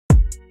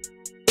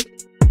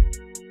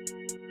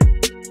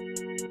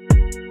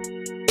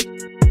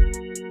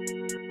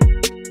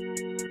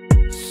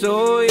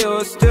So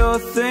you're still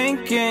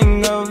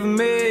thinking of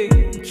me,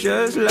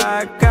 just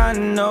like I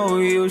know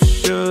you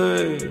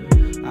should.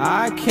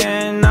 I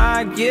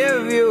cannot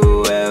give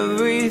you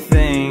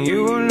everything,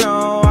 you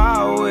know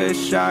I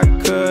wish I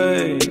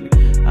could.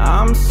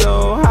 I'm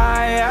so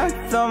high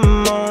at the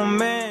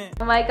moment.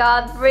 Oh my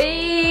god,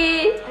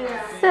 Bree!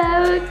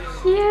 So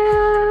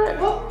cute!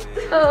 Oh,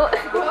 oh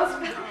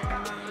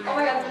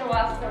my god, the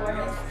wasps are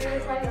working.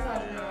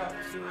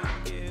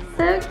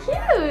 So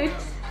cute!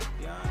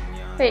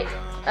 Wait,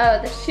 oh,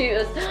 the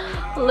shoes.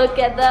 Look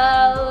at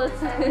those.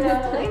 I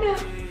know.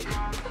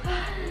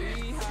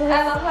 I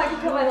love how I can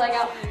put my leg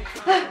out.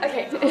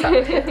 Okay.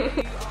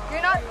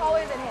 You're not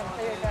taller than him,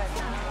 so you're good.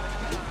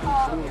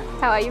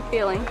 How are you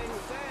feeling?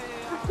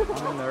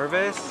 I'm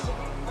nervous,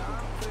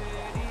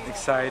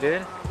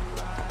 excited,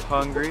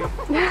 hungry. Do you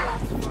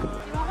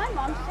want my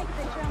mom to take a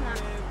picture on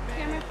that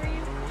camera for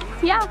you?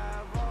 Yeah.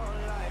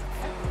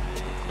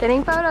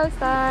 Getting photos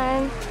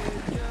done.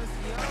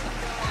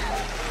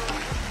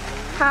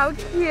 How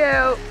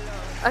cute.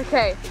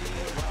 Okay.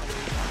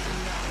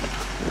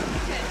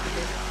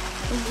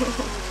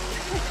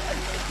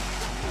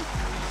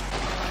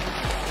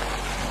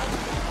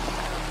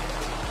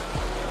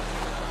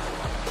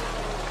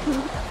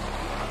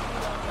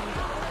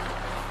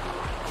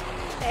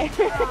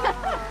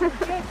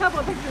 Get a couple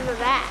of pictures of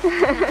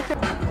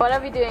that. What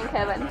are we doing,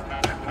 Kevin?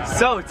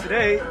 So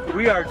today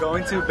we are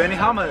going to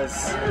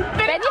Benihana's.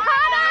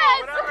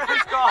 Benihana's! Whatever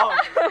it's called.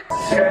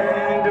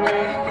 Send me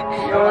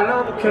your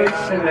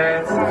location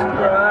and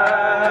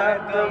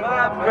subscribe the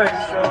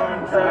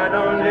vibrations I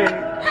don't need.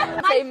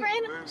 My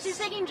friend, she's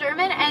taking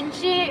German and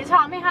she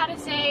taught me how to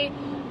say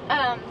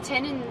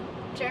 10 in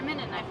German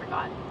and I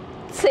forgot.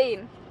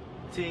 10.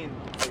 Teen.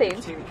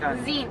 Teen. Teen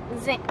kind. Zin.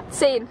 10.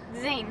 10.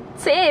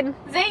 10.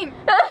 Zin.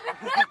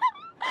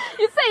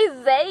 You say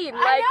Zayn,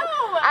 like,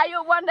 know. are you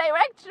a One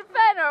Direction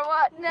fan or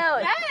what? No.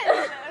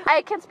 Yes.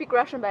 I can speak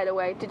Russian, by the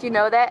way. Did you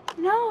know that?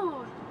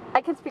 No.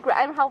 I can speak,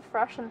 I'm half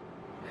Russian.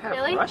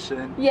 Really?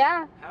 Russian?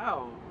 Yeah.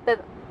 How?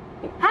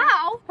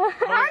 How? How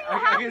are you I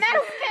half guess-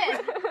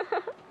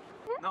 Mexican?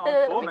 No,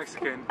 I'm full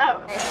Mexican.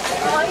 Oh.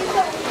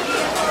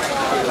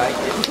 You like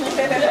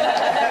it?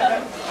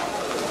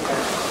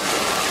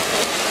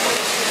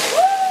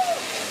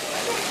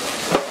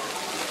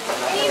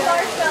 Any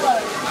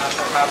marshmallows? I'm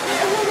so happy.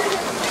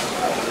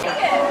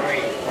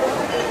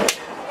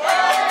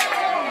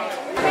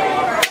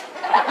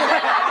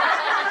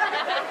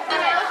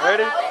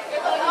 Ready?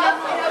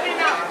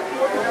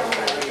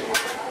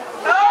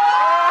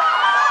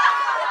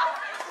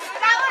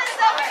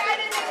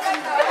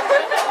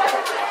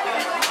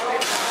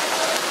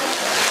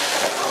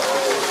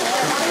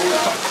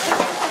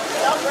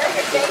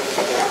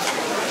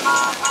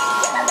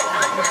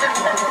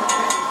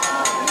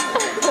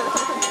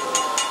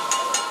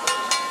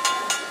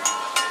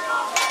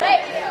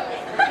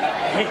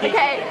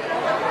 Okay.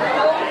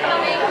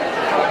 Homecoming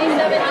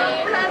 2017.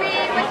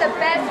 Homecoming with the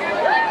best group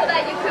of people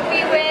that you could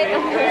be with.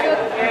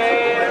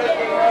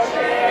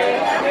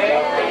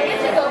 You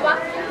should go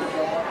back.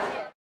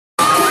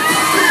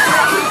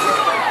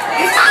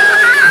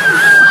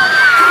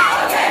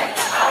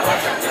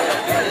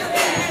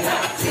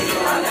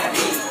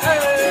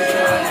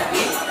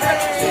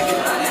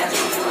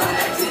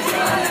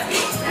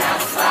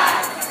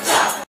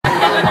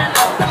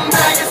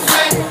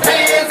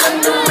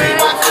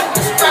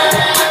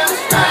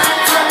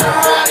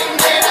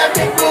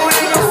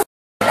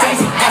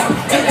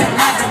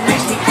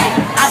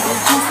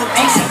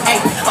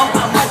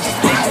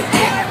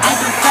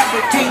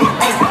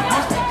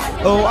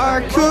 Oh, I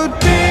could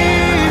be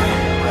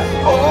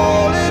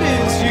all it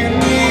is you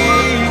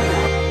need,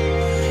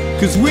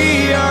 'cause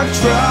we are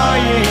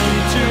trying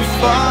to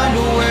find a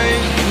way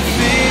to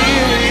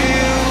feel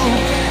you.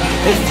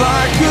 If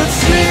I could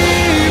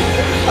sleep,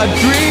 I'd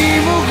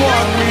dream of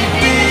what we'd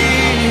be,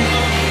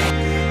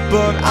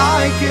 but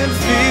I can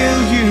feel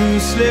you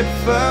slip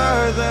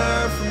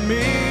further from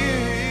me.